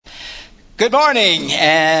Good morning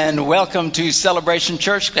and welcome to Celebration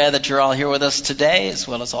Church. Glad that you're all here with us today, as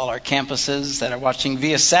well as all our campuses that are watching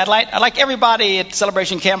via satellite. I'd like everybody at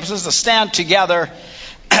Celebration campuses to stand together.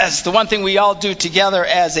 As the one thing we all do together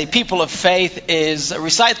as a people of faith is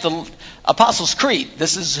recite the Apostles' Creed.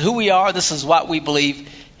 This is who we are. This is what we believe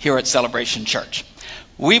here at Celebration Church.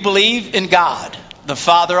 We believe in God, the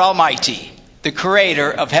Father Almighty, the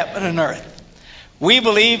creator of heaven and earth. We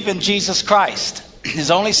believe in Jesus Christ,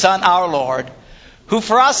 His only Son, our Lord, who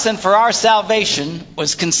for us and for our salvation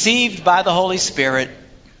was conceived by the Holy Spirit,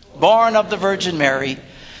 born of the Virgin Mary,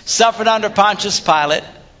 suffered under Pontius Pilate,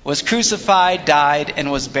 was crucified, died,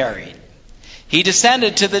 and was buried. He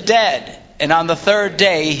descended to the dead, and on the third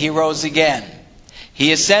day he rose again.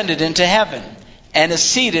 He ascended into heaven and is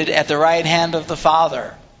seated at the right hand of the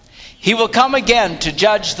Father. He will come again to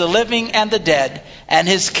judge the living and the dead, and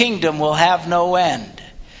his kingdom will have no end.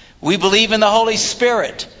 We believe in the Holy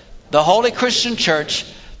Spirit, the Holy Christian Church,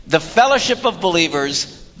 the fellowship of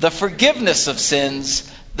believers, the forgiveness of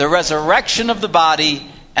sins, the resurrection of the body,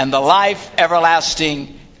 and the life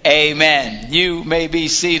everlasting. Amen. You may be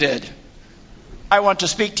seated. I want to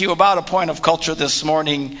speak to you about a point of culture this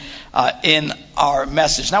morning in our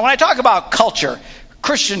message. Now, when I talk about culture,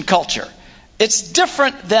 Christian culture, it's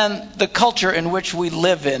different than the culture in which we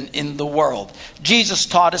live in the world. Jesus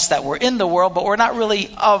taught us that we're in the world, but we're not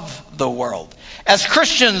really of the world. As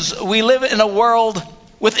Christians, we live in a world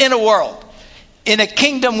within a world, in a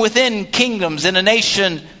kingdom within kingdoms, in a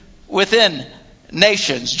nation within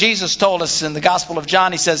nations. Jesus told us in the Gospel of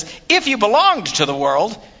John, he says, if you belonged to the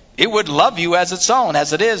world, it would love you as its own.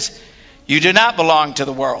 As it is, you do not belong to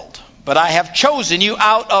the world, but I have chosen you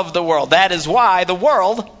out of the world. That is why the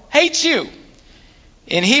world hates you.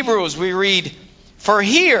 In Hebrews, we read, for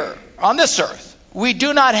here on this earth, we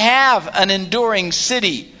do not have an enduring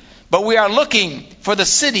city, but we are looking for the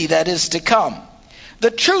city that is to come.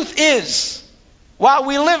 The truth is, while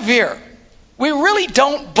we live here, we really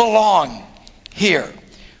don't belong here.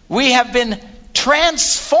 We have been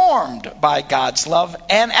transformed by God's love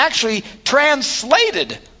and actually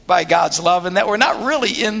translated by God's love, and that we're not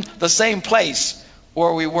really in the same place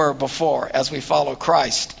where we were before as we follow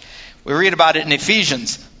Christ. We read about it in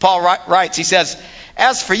Ephesians. Paul writes, he says,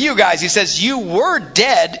 as for you guys, he says, you were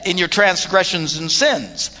dead in your transgressions and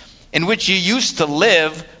sins, in which you used to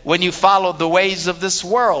live when you followed the ways of this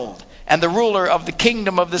world and the ruler of the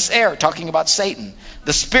kingdom of this air, talking about Satan,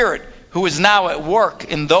 the spirit who is now at work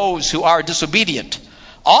in those who are disobedient.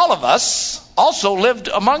 All of us also lived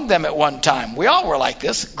among them at one time. We all were like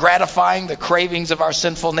this, gratifying the cravings of our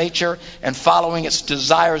sinful nature and following its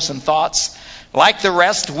desires and thoughts. Like the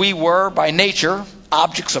rest, we were by nature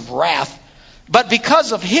objects of wrath. But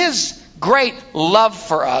because of his great love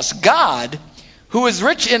for us, God, who is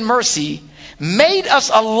rich in mercy, made us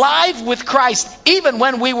alive with Christ even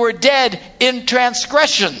when we were dead in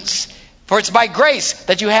transgressions. For it's by grace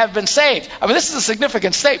that you have been saved. I mean, this is a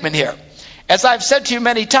significant statement here. As I've said to you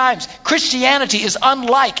many times, Christianity is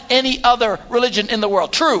unlike any other religion in the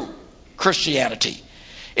world. True Christianity.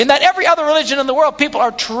 In that every other religion in the world, people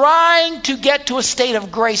are trying to get to a state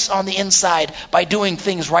of grace on the inside by doing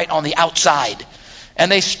things right on the outside. And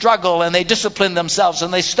they struggle and they discipline themselves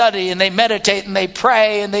and they study and they meditate and they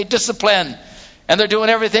pray and they discipline. And they're doing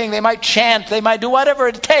everything. They might chant, they might do whatever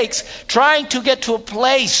it takes, trying to get to a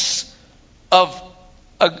place of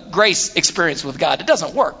a grace experience with God. It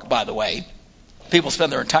doesn't work, by the way. People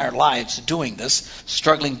spend their entire lives doing this,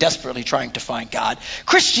 struggling desperately trying to find God.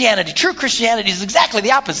 Christianity, true Christianity, is exactly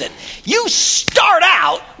the opposite. You start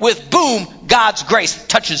out with, boom, God's grace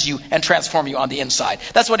touches you and transforms you on the inside.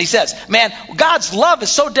 That's what he says. Man, God's love is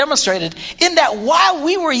so demonstrated in that while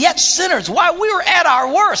we were yet sinners, while we were at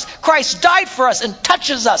our worst, Christ died for us and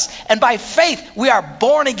touches us. And by faith, we are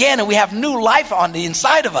born again and we have new life on the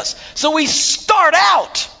inside of us. So we start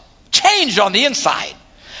out changed on the inside.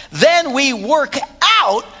 Then we work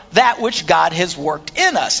out that which God has worked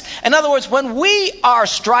in us. In other words, when we are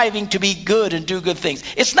striving to be good and do good things,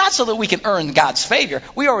 it's not so that we can earn God's favor.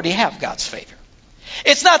 We already have God's favor.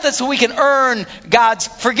 It's not that so we can earn God's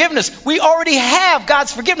forgiveness. We already have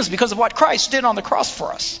God's forgiveness because of what Christ did on the cross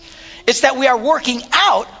for us. It's that we are working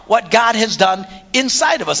out what God has done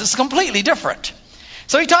inside of us. It's completely different.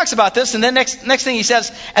 So he talks about this, and then next thing he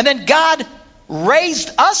says, and then God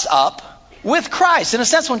raised us up with Christ. In a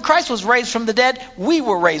sense, when Christ was raised from the dead, we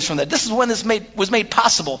were raised from the dead. This is when this was made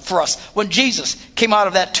possible for us, when Jesus came out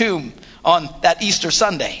of that tomb on that Easter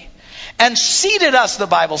Sunday. And seated us, the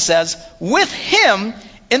Bible says, with him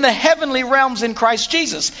in the heavenly realms in Christ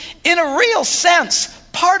Jesus. In a real sense,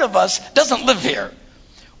 part of us doesn't live here.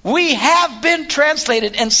 We have been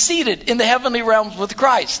translated and seated in the heavenly realms with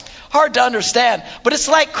Christ. Hard to understand, but it's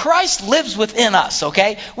like Christ lives within us,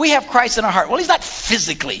 okay? We have Christ in our heart. Well, he's not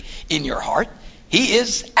physically in your heart. He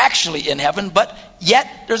is actually in heaven, but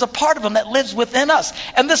yet there's a part of him that lives within us.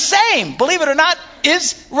 And the same, believe it or not,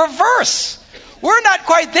 is reverse. We're not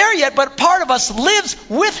quite there yet, but part of us lives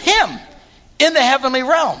with him in the heavenly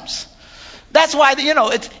realms. That's why,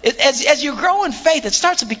 as you grow in faith, it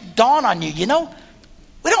starts to dawn on you,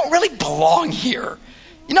 we don't really belong here.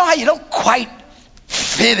 You know how you don't quite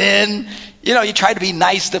fit in? You try to be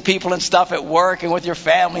nice to people and stuff at work and with your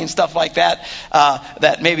family and stuff like that,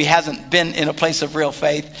 that maybe hasn't been in a place of real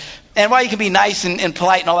faith. And while you can be nice and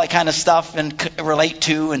polite and all that kind of stuff and relate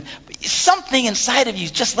to, and something inside of you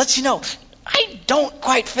just lets you know, I don't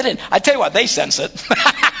quite fit in. I tell you what, they sense it.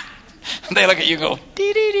 They look at you and go,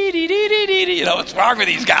 dee, what's wrong with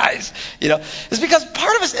these guys? It's because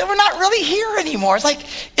part of us, we're not really here anymore. It's like,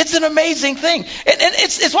 it's an amazing thing. And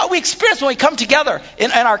it's what we experience when we come together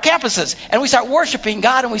in our campuses and we start worshiping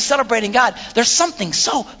God and we celebrating God. There's something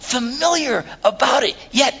so familiar about it,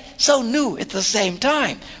 yet so new at the same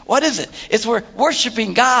time. What is it? It's we're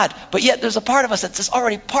worshiping God, but yet there's a part of us that's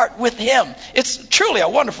already part with him. It's truly a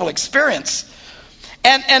wonderful experience.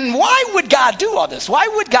 And why would God do all this? Why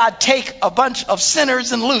would God take a bunch of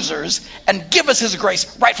sinners and losers and give us his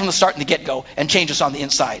grace right from the start and the get-go and change us on the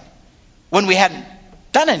inside when we hadn't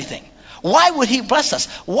done anything? Why would he bless us?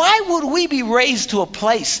 Why would we be raised to a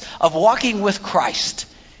place of walking with Christ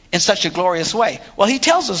in such a glorious way? Well, he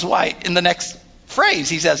tells us why in the next phrase.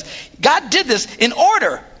 He says, God did this in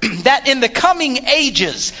order that in the coming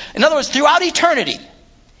ages, in other words, throughout eternity,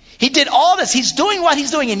 he did all this. He's doing what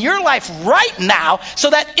he's doing in your life right now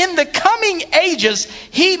so that in the coming ages,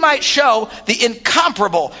 he might show the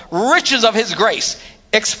incomparable riches of his grace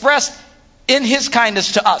expressed in his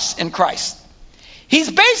kindness to us in Christ.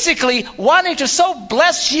 He's basically wanting to so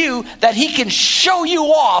bless you that he can show you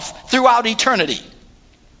off throughout eternity.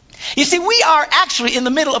 You see, we are actually in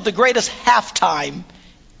the middle of the greatest halftime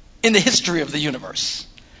in the history of the universe.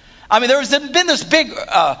 I mean, there's been this big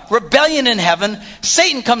rebellion in heaven.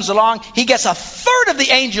 Satan comes along. He gets a third of the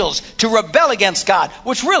angels to rebel against God,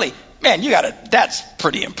 which really, man, that's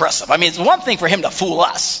pretty impressive. I mean, it's one thing for him to fool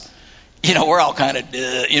us. We're all kind of,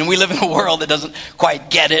 we live in a world that doesn't quite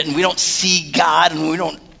get it, and we don't see God,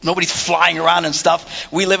 and nobody's flying around and stuff.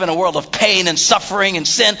 We live in a world of pain and suffering and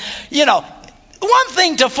sin. One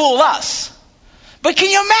thing to fool us. But can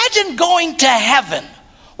you imagine going to heaven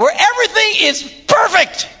where everything is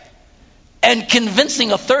perfect? And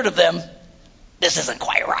convincing a third of them, this isn't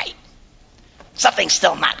quite right. Something's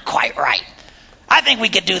still not quite right. I think we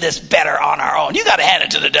could do this better on our own. You got to hand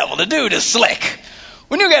it to the devil. The dude is slick.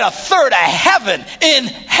 When you get a third of heaven in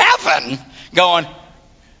heaven going,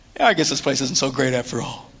 yeah, I guess this place isn't so great after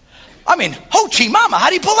all. I mean, ho chi mama, how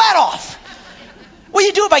do you pull that off? Well,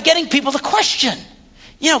 you do it by getting people to question.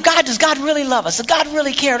 Does God really love us? Does God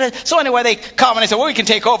really care? So anyway, they come and they say, well, we can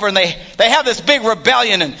take over. And they have this big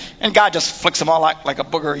rebellion. And God just flicks them all like a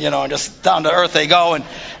booger, and just down to earth they go. And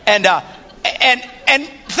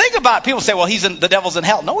think about it. People say, well, the devil's in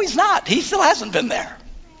hell. No, he's not. He still hasn't been there.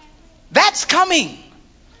 That's coming.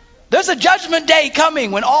 There's a judgment day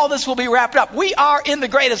coming when all this will be wrapped up. We are in the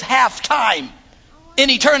greatest halftime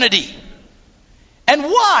in eternity. And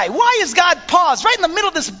why? Why is God paused? Right in the middle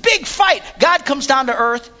of this big fight, God comes down to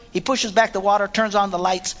earth. He pushes back the water, turns on the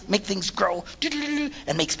lights, makes things grow,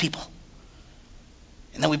 and makes people.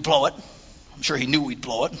 And then we blow it. I'm sure he knew we'd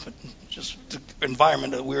blow it, but just the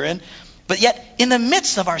environment that we're in. But yet, in the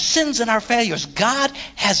midst of our sins and our failures, God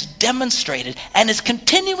has demonstrated and is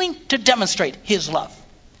continuing to demonstrate his love.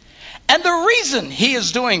 And the reason he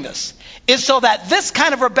is doing this is so that this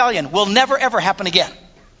kind of rebellion will never, ever happen again.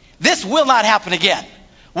 This will not happen again.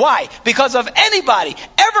 Why? Because if anybody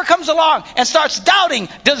ever comes along and starts doubting,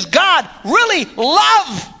 does God really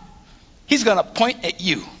love? He's going to point at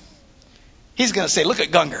you. He's going to say, look at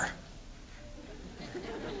Gunger.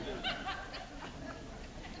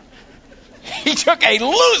 He took a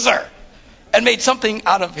loser and made something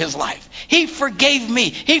out of his life. He forgave me.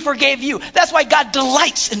 He forgave you. That's why God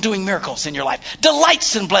delights in doing miracles in your life.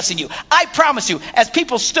 Delights in blessing you. I promise you, as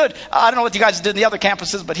people stood, I don't know what you guys did in the other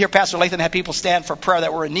campuses, but here Pastor Lathan had people stand for prayer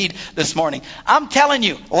that were in need this morning. I'm telling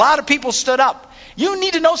you, a lot of people stood up. You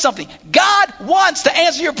need to know something. God wants to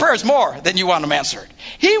answer your prayers more than you want them answered.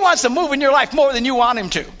 He wants to move in your life more than you want him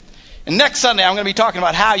to. And next Sunday, I'm going to be talking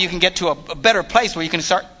about how you can get to a better place where you can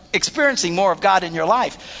start experiencing more of God in your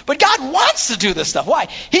life. But God wants to do this stuff. Why?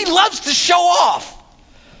 He loves to show off.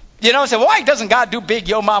 Say, why doesn't God do big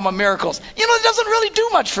yo mama miracles? It doesn't really do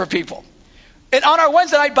much for people. And on our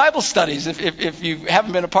Wednesday night Bible studies, if you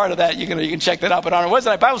haven't been a part of that, you can check that out. But on our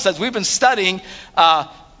Wednesday night Bible studies, we've been studying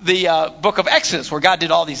the book of Exodus, where God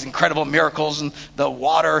did all these incredible miracles, and the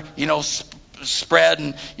water, spread,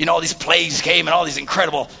 and all these plagues came, and all these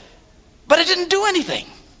incredible. But it didn't do anything.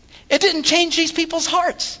 It didn't change these people's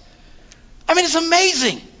hearts. I mean, it's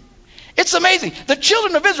amazing. It's amazing. The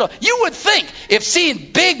children of Israel, you would think if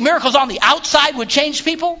seeing big miracles on the outside would change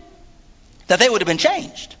people, that they would have been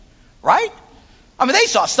changed, right? I mean, they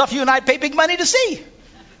saw stuff you and I pay big money to see.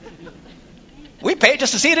 We paid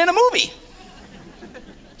just to see it in a movie.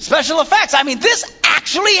 Special effects. I mean, this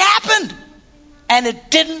actually happened. And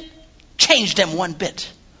it didn't change them one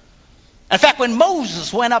bit. In fact, when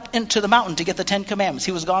Moses went up into the mountain to get the 10 Commandments,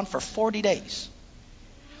 he was gone for 40 days.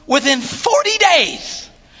 Within 40 days,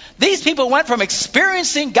 these people went from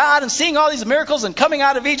experiencing God and seeing all these miracles and coming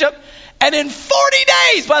out of Egypt. And in 40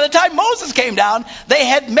 days, by the time Moses came down, they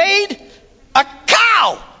had made a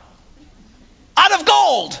cow out of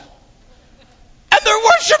gold. And they're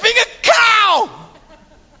worshiping a cow.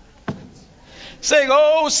 Saying,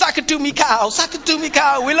 oh, sock it to me cow,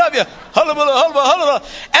 we love you. Hullabaloo, hullabaloo, hullabaloo.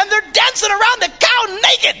 And they're dancing around the cow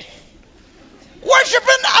naked.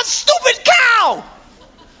 Worshiping a stupid cow.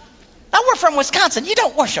 Now, we're from Wisconsin. You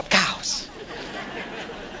don't worship cows.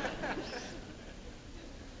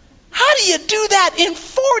 How do you do that in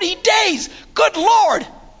 40 days? Good Lord.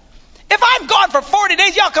 If I'm gone for 40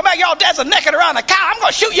 days, y'all come back, y'all dancing naked around a cow, I'm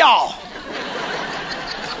going to shoot y'all.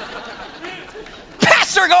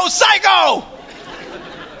 Pastor goes psycho.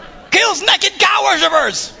 Kills naked cow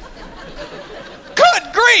worshipers.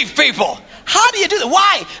 Good grief, people. How do you do that?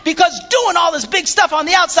 Why? Because doing all this big stuff on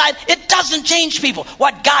the outside, it doesn't change people.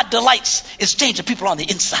 What God delights is changing people on the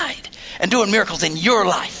inside and doing miracles in your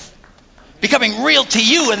life. Becoming real to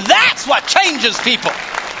you, and that's what changes people.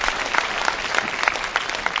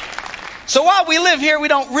 So while we live here, we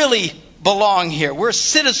don't really belong here. We're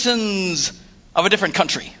citizens of a different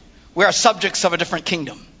country. We are subjects of a different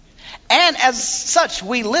kingdom. And as such,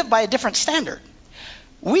 we live by a different standard.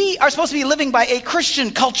 We are supposed to be living by a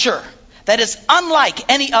Christian culture that is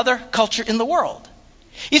unlike any other culture in the world.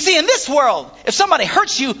 You see, in this world, if somebody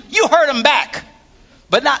hurts you, you hurt them back.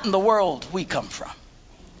 But not in the world we come from.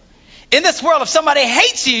 In this world, if somebody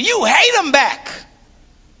hates you, you hate them back.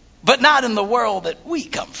 But not in the world that we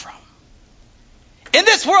come from. In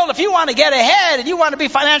this world, if you want to get ahead and you want to be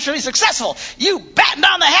financially successful, you batten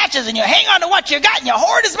down the hatches and you hang on to what you got and you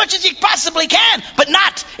hoard as much as you possibly can, but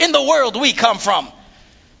not in the world we come from.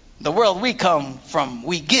 The world we come from,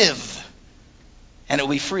 we give, and it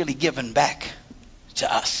will be freely given back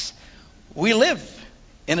to us. We live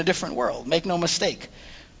in a different world, make no mistake.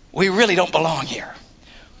 We really don't belong here.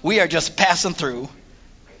 We are just passing through.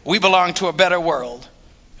 We belong to a better world,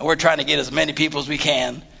 and we're trying to get as many people as we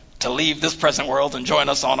can to leave this present world and join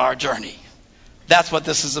us on our journey. That's what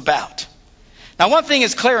this is about. Now, one thing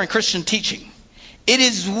is clear in Christian teaching. It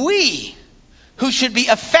is we who should be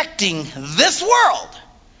affecting this world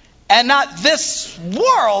and not this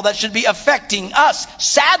world that should be affecting us.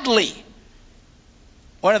 Sadly,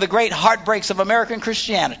 one of the great heartbreaks of American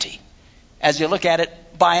Christianity, as you look at it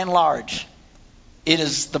by and large, it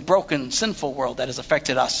is the broken, sinful world that has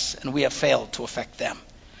affected us, and we have failed to affect them.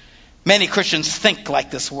 Many Christians think like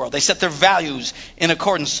this world. They set their values in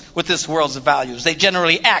accordance with this world's values. They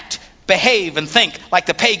generally act, behave, and think like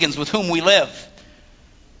the pagans with whom we live.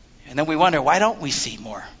 And then we wonder, why don't we see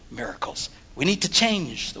more miracles? We need to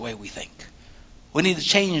change the way we think. We need to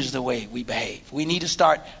change the way we behave. We need to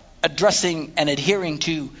start addressing and adhering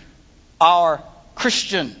to our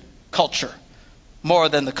Christian culture more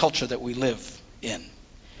than the culture that we live in.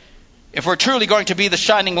 If we're truly going to be the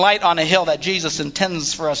shining light on a hill that Jesus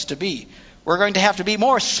intends for us to be, we're going to have to be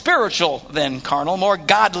more spiritual than carnal, more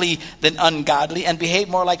godly than ungodly, and behave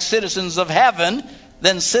more like citizens of heaven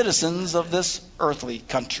than citizens of this earthly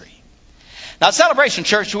country. Now, at Celebration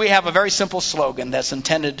Church, we have a very simple slogan that's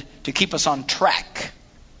intended to keep us on track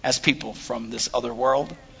as people from this other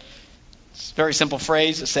world. It's a very simple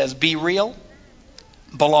phrase. It says, be real,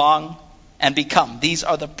 belong, and become. These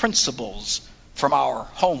are the principles from our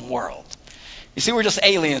home world. You see, we're just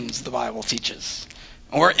aliens, the Bible teaches.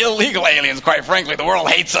 And we're illegal aliens, quite frankly. The world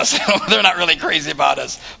hates us. They're not really crazy about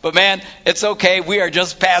us. But man, it's okay. We are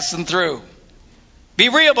just passing through. Be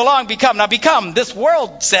real, belong, become. Now become, this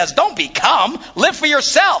world says, don't become. Live for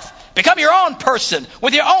yourself. Become your own person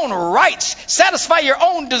with your own rights. Satisfy your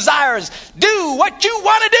own desires. Do what you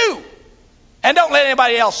want to do. And don't let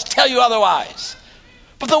anybody else tell you otherwise.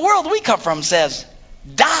 But the world we come from says,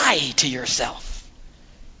 die to yourself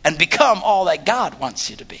and become all that God wants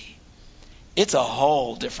you to be. It's a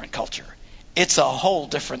whole different culture. It's a whole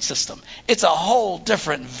different system. It's a whole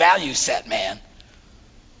different value set, man.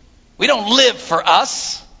 We don't live for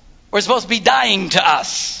us. We're supposed to be dying to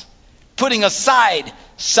us, putting aside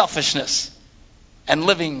selfishness and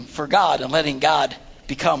living for God and letting God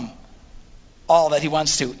become all that he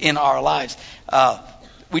wants to in our lives.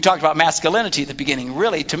 We talked about masculinity at the beginning.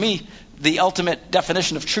 Really, to me, the ultimate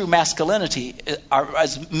definition of true masculinity are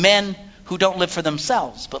as men who don't live for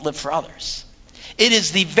themselves but live for others. It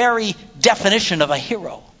is the very definition of a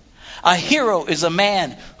hero. A hero is a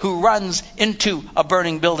man who runs into a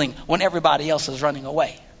burning building when everybody else is running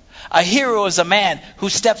away. A hero is a man who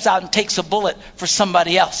steps out and takes a bullet for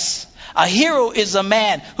somebody else. A hero is a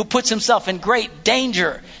man who puts himself in great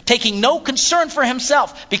danger, taking no concern for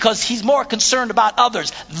himself because he's more concerned about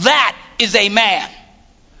others. That is a man.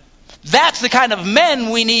 That's the kind of men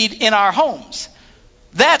we need in our homes.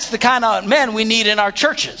 That's the kind of men we need in our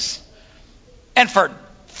churches. And for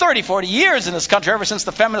 30, 40 years in this country, ever since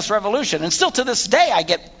the feminist revolution, and still to this day, I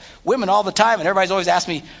get women all the time, and everybody's always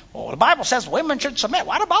asking me, well, the Bible says women should submit.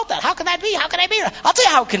 What about that? How can that be? How can that be? I'll tell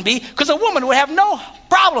you how it can be, because a woman would have no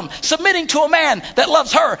problem submitting to a man that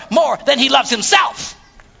loves her more than he loves himself.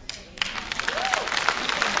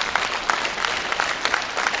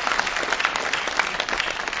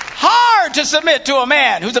 Hard to submit to a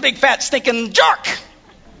man who's a big, fat, stinking jerk.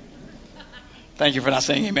 Thank you for not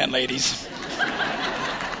saying amen, ladies.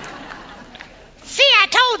 See, I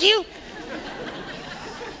told you.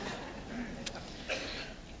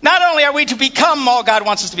 Not only are we to become all God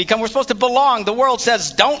wants us to become, we're supposed to belong. The world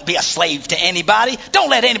says, don't be a slave to anybody. Don't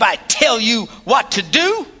let anybody tell you what to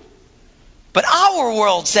do. But our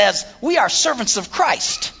world says we are servants of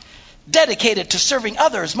Christ, dedicated to serving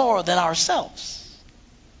others more than ourselves.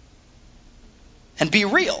 And be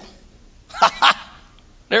real.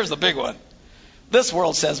 There's the big one. This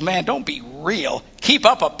world says, man, don't be real. Keep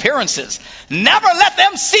up appearances. Never let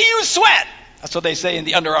them see you sweat. That's what they say in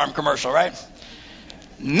the underarm commercial, right?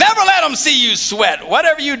 Never let them see you sweat.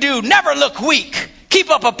 Whatever you do, never look weak. Keep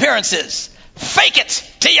up appearances. Fake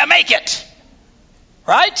it till you make it.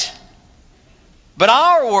 Right? But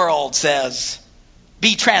our world says,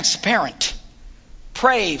 be transparent.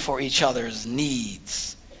 Pray for each other's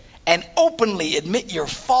needs. And openly admit your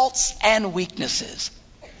faults and weaknesses.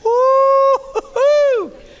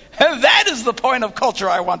 Woo-hoo-hoo. And that is the point of culture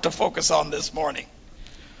I want to focus on this morning.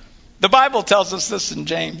 The Bible tells us this in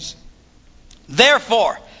James.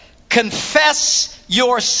 Therefore, confess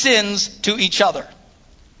your sins to each other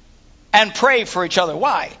and pray for each other.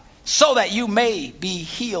 Why? So that you may be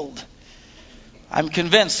healed. I'm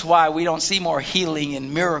convinced why we don't see more healing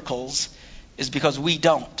and miracles is because we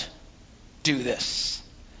don't do this.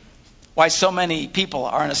 Why so many people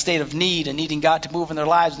are in a state of need and needing God to move in their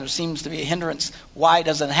lives and there seems to be a hindrance. Why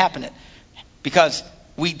doesn't it happen? Because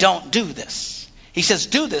we don't do this. He says,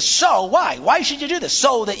 do this. So why? Why should you do this?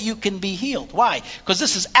 So that you can be healed. Why? Because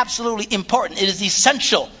this is absolutely important. It is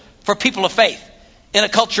essential for people of faith, in a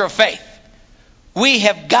culture of faith. We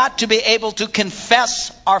have got to be able to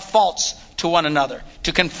confess our faults to one another,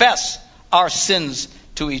 to confess our sins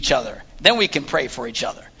to each other. Then we can pray for each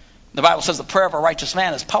other. The Bible says the prayer of a righteous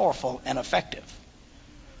man is powerful and effective.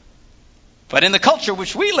 But in the culture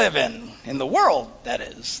which we live in the world, that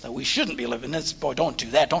is, that we shouldn't be living in, boy, don't do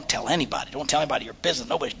that. Don't tell anybody. Don't tell anybody your business.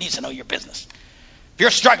 Nobody needs to know your business. If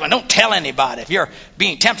you're struggling, don't tell anybody. If you're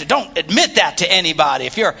being tempted, don't admit that to anybody.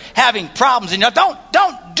 If you're having problems,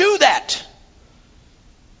 don't do that.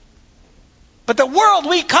 But the world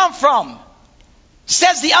we come from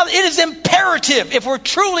says the other. It is imperative, if we're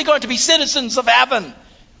truly going to be citizens of heaven,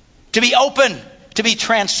 to be open, to be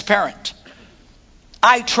transparent.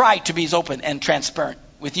 I try to be as open and transparent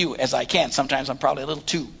with you as I can. Sometimes I'm probably a little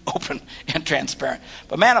too open and transparent.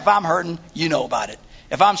 But man, if I'm hurting, you know about it.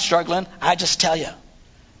 If I'm struggling, I just tell you.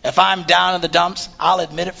 If I'm down in the dumps, I'll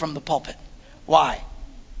admit it from the pulpit. Why?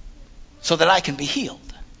 So that I can be healed,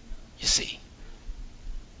 you see.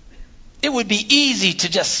 It would be easy to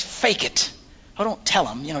just fake it. Oh, don't tell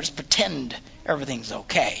them, just pretend everything's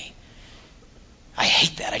okay. I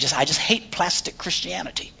hate that. I just hate plastic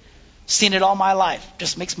Christianity. Seen it all my life.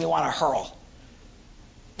 Just makes me want to hurl.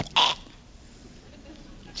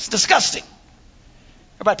 It's disgusting.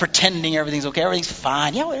 Everybody pretending everything's okay. Everything's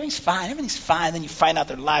fine. Yeah, well, everything's fine. Everything's fine. Then you find out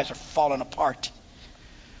their lives are falling apart.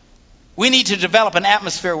 We need to develop an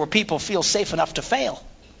atmosphere where people feel safe enough to fail.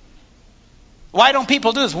 Why don't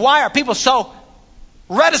people do this? Why are people so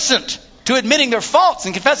reticent to admitting their faults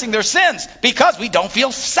and confessing their sins? Because we don't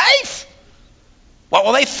feel safe. What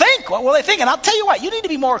will they think? What will they think? And I'll tell you what, you need to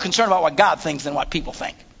be more concerned about what God thinks than what people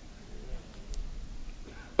think.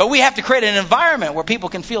 But we have to create an environment where people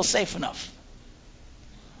can feel safe enough.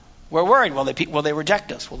 We're worried. Will they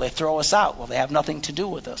reject us? Will they throw us out? Will they have nothing to do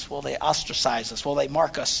with us? Will they ostracize us? Will they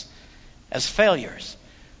mark us as failures?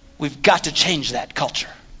 We've got to change that culture.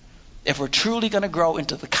 If we're truly going to grow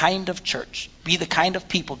into the kind of church, be the kind of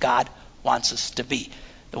people God wants us to be.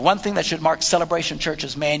 The one thing that should mark Celebration Church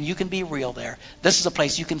is, man, you can be real there. This is a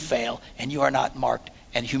place you can fail, and you are not marked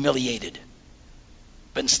and humiliated.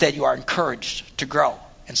 But instead, you are encouraged to grow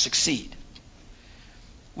and succeed.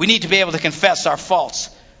 We need to be able to confess our faults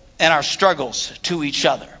and our struggles to each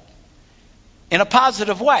other in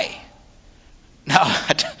a way. Now,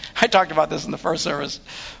 I talked about this in the first service.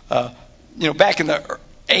 Back in the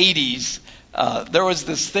 80s, there was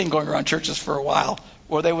this thing going around churches for a while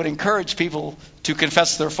where they would encourage people to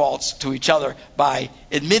confess their faults to each other by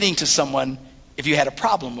admitting to someone if you had a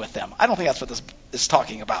problem with them. I don't think that's what this is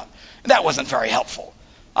talking about. And that wasn't very helpful.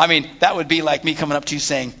 I mean, that would be like me coming up to you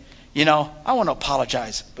saying, I want to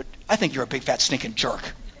apologize, but I think you're a big fat stinking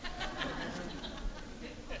jerk.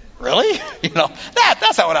 Really?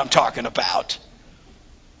 That's not what I'm talking about.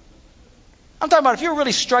 I'm talking about if you're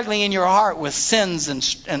really struggling in your heart with sins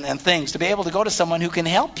and things, to be able to go to someone who can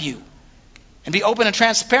help you and be open and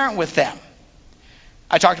transparent with them.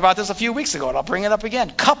 I talked about this a few weeks ago, and I'll bring it up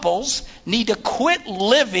again. Couples need to quit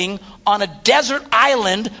living on a desert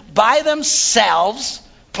island by themselves,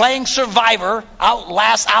 playing survivor,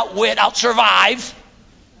 outlast, outwit, outsurvive.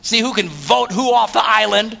 See who can vote who off the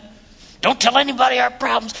island. Don't tell anybody our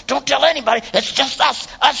problems. Don't tell anybody. It's just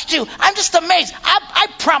us two. I'm just amazed. I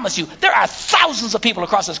promise you, there are thousands of people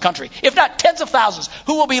across this country, if not tens of thousands,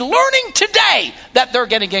 who will be learning today that they're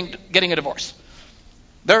getting a divorce.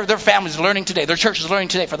 Their families are learning today. Their church is learning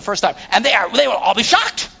today for the first time. And they will all be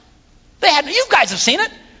shocked. You guys have seen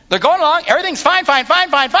it. They're going along. Everything's fine. All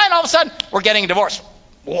of a sudden, we're getting a divorce.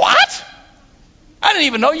 What? I didn't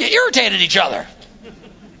even know you irritated each other.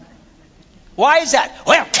 Why is that?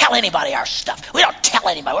 We don't tell anybody our stuff. We don't tell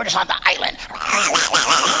anybody. We're just on the island.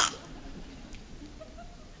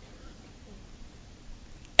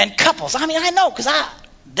 And couples, I know, because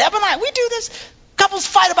Deb and I, we do this. Couples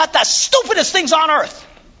fight about the stupidest things on earth.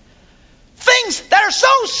 Things that are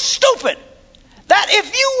so stupid that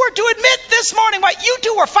if you were to admit this morning what you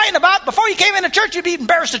two were fighting about before you came into church, you'd be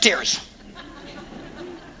embarrassed to tears.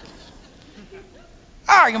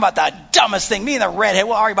 Arguing about the dumbest thing. Me and the redhead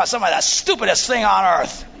will argue about some of the stupidest thing on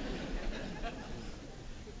earth.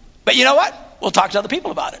 But you know what? We'll talk to other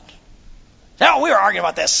people about it. No, we were arguing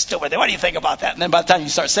about this stupid thing. What do you think about that? And then by the time you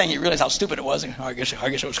start saying it, you realize how stupid it was. And, I guess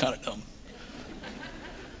it was kind of dumb.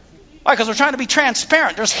 Why? Because we're trying to be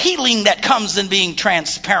transparent. There's healing that comes in being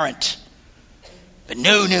transparent. But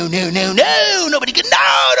no. Nobody can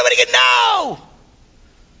know.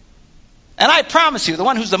 And I promise you, the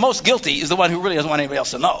one who's the most guilty is the one who really doesn't want anybody else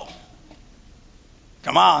to know.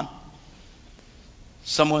 Come on.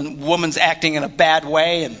 Woman's acting in a bad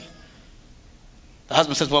way, and the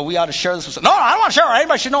husband says, well, we ought to share this with someone. No, I don't want to share it.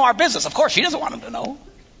 Anybody should know our business. Of course, she doesn't want him to know.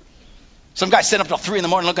 Some guy sitting up till 3 a.m.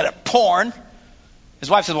 looking at porn. His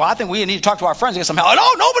wife says, well, I think we need to talk to our friends and get some help.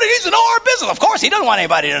 No, nobody needs to know our business. Of course, he doesn't want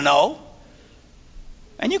anybody to know.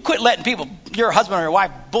 And you quit letting people, your husband or your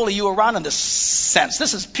wife, bully you around in this sense.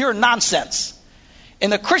 This is pure nonsense.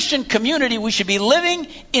 In the Christian community, we should be living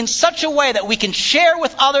in such a way that we can share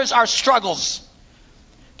with others our struggles.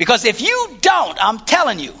 Because if you don't, I'm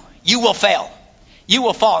telling you, you will fail. You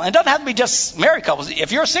will fall. And it doesn't have to be just married couples.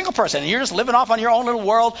 If you're a single person and you're just living off on your own little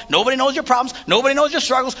world, nobody knows your problems, nobody knows your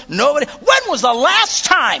struggles, when was the last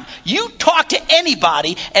time you talked to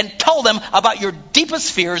anybody and told them about your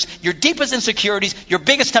deepest fears, your deepest insecurities, your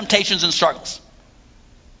biggest temptations and struggles?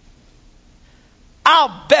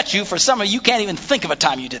 I'll bet you for some of you can't even think of a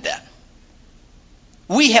time you did that.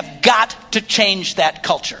 We have got to change that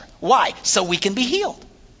culture. Why? So we can be healed.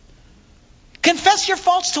 Confess your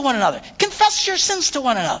faults to one another. Confess your sins to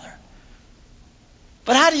one another.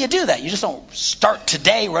 But how do you do that? You just don't start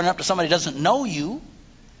today running up to somebody who doesn't know you.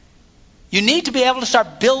 You need to be able to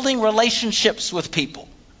start building relationships with people.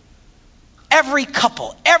 Every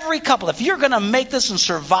couple, if you're going to make this and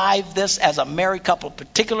survive this as a married couple,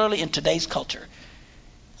 particularly in today's culture,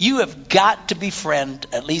 you have got to befriend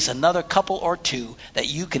at least another couple or two that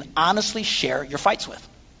you can honestly share your fights with.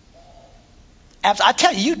 I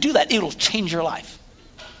tell you, you do that, it'll change your life.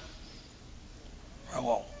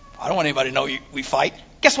 Well, I don't want anybody to know we fight.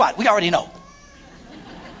 Guess what? We already know.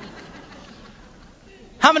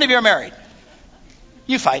 How many of you are married?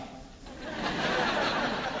 You fight.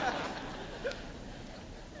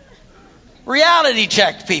 Reality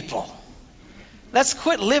check, people. Let's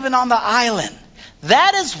quit living on the island.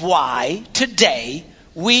 That is why today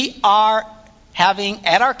we are having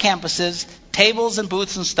at our campuses tables and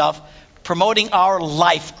booths and stuff promoting our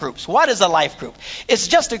life groups. What is a life group? It's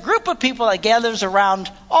just a group of people that gathers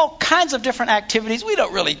around all kinds of different activities. We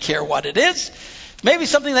don't really care what it is. Maybe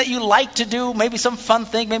something that you like to do, maybe some fun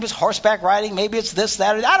thing, maybe it's horseback riding, maybe it's this,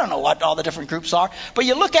 that, or I don't know what all the different groups are. But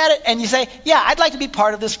you look at it and you say, yeah, I'd like to be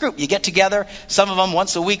part of this group. You get together, some of them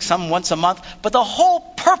once a week, some once a month. But the whole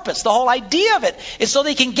purpose, the whole idea of it is so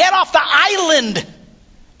they can get off the island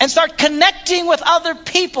and start connecting with other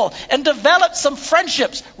people and develop some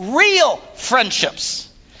friendships, real friendships.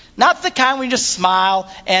 Not the kind where you just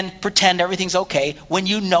smile and pretend everything's okay when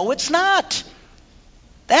you know it's not.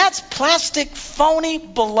 That's plastic, phony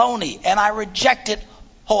baloney, and I reject it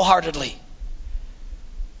wholeheartedly.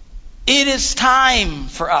 It is time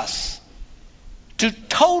for us to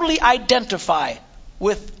totally identify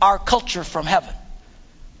with our culture from heaven,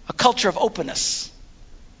 a culture of openness,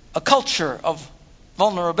 a culture of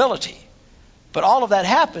vulnerability. But all of that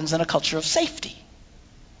happens in a culture of safety.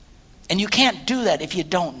 And you can't do that if you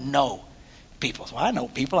don't know people. So I know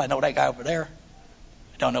people. I know that guy over there.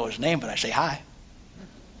 I don't know his name, but I say hi.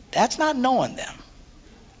 That's not knowing them.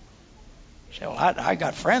 You say, well, I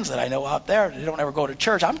got friends that I know out there. They don't ever go to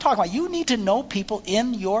church. I'm talking about you need to know people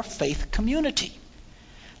in your faith community.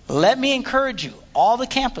 Let me encourage you, all the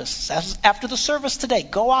campuses, after the service today,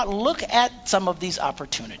 go out and look at some of these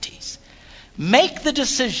opportunities. Make the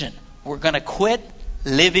decision. We're going to quit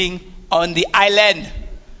living on the island.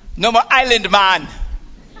 No more island, man.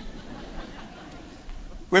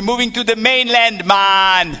 We're moving to the mainland,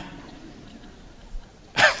 man.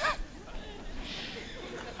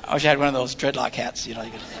 I wish I had one of those dreadlock hats, you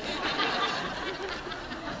could...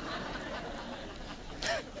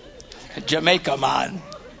 Jamaica, man.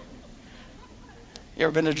 You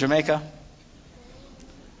ever been to Jamaica?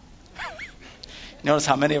 Notice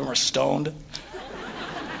how many of them are stoned?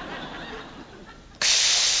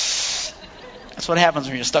 That's what happens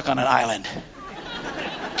when you're stuck on an island.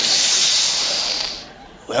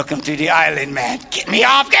 Welcome to the island, man. Get me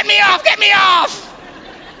off, get me off, get me off!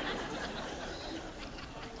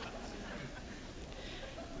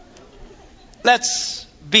 Let's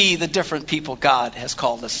be the different people God has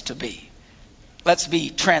called us to be. Let's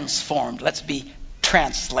be transformed. Let's be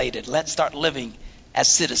translated. Let's start living as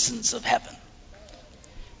citizens of heaven.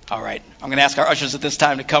 All right. I'm going to ask our ushers at this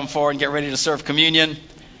time to come forward and get ready to serve communion.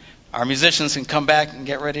 Our musicians can come back and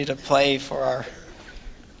get ready to play for our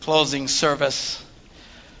closing service.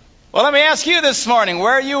 Well, let me ask you this morning,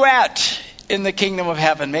 where are you at in the kingdom of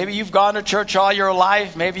heaven? Maybe you've gone to church all your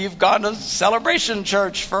life. Maybe you've gone to Celebration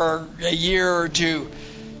Church for a year or two.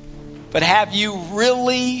 But have you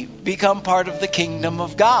really become part of the kingdom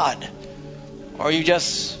of God? Or are you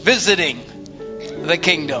just visiting the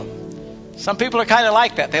kingdom? Some people are kind of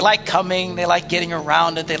like that. They like coming. They like getting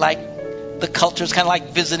around it. They like the culture. It's kind of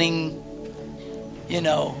like visiting,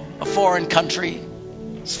 a foreign country.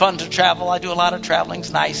 It's fun to travel. I do a lot of traveling.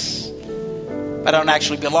 It's nice. I don't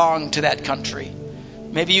actually belong to that country.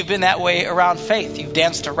 Maybe you've been that way around faith. You've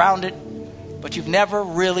danced around it, but you've never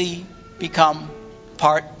really become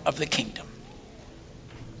part of the kingdom.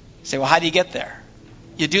 You say, well, how do you get there?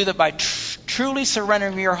 You do that by truly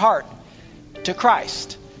surrendering your heart to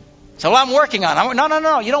Christ. So, well, I'm working on it.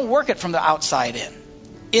 No. You don't work it from the outside in.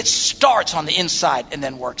 It starts on the inside and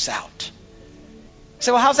then works out. You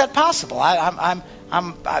say, well, how's that possible? I've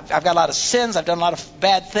got a lot of sins. I've done a lot of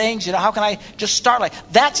bad things. How can I just start like...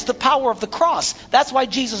 That's the power of the cross. That's why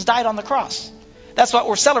Jesus died on the cross. That's what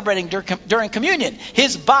we're celebrating during communion.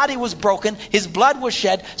 His body was broken. His blood was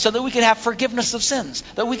shed so that we could have forgiveness of sins,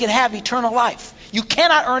 that we could have eternal life. You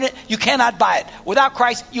cannot earn it. You cannot buy it. Without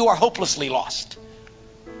Christ, you are hopelessly lost.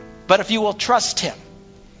 But if you will trust Him,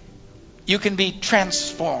 you can be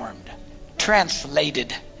transformed,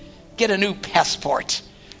 translated, get a new passport,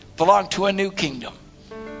 belong to a new kingdom.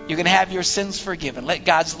 You can have your sins forgiven. Let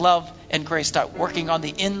God's love and grace start working on the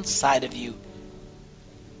inside of you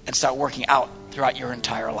and start working out throughout your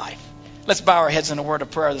entire life. Let's bow our heads in a word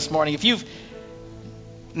of prayer this morning. If you've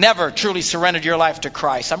never truly surrendered your life to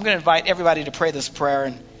Christ, I'm going to invite everybody to pray this prayer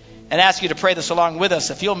and ask you to pray this along with us.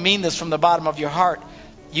 If you'll mean this from the bottom of your heart,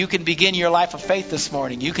 you can begin your life of faith this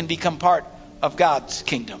morning. You can become part of God's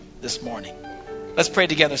kingdom this morning. Let's pray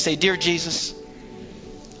together. Say, Dear Jesus,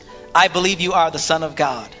 I believe you are the Son of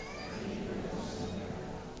God,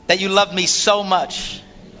 that you loved me so much,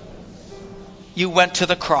 you went to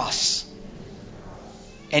the cross,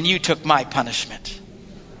 and you took my punishment.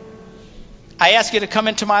 I ask you to come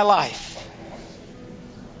into my life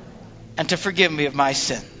and to forgive me of my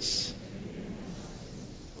sins.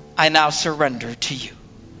 I now surrender to you.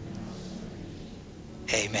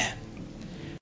 Amen.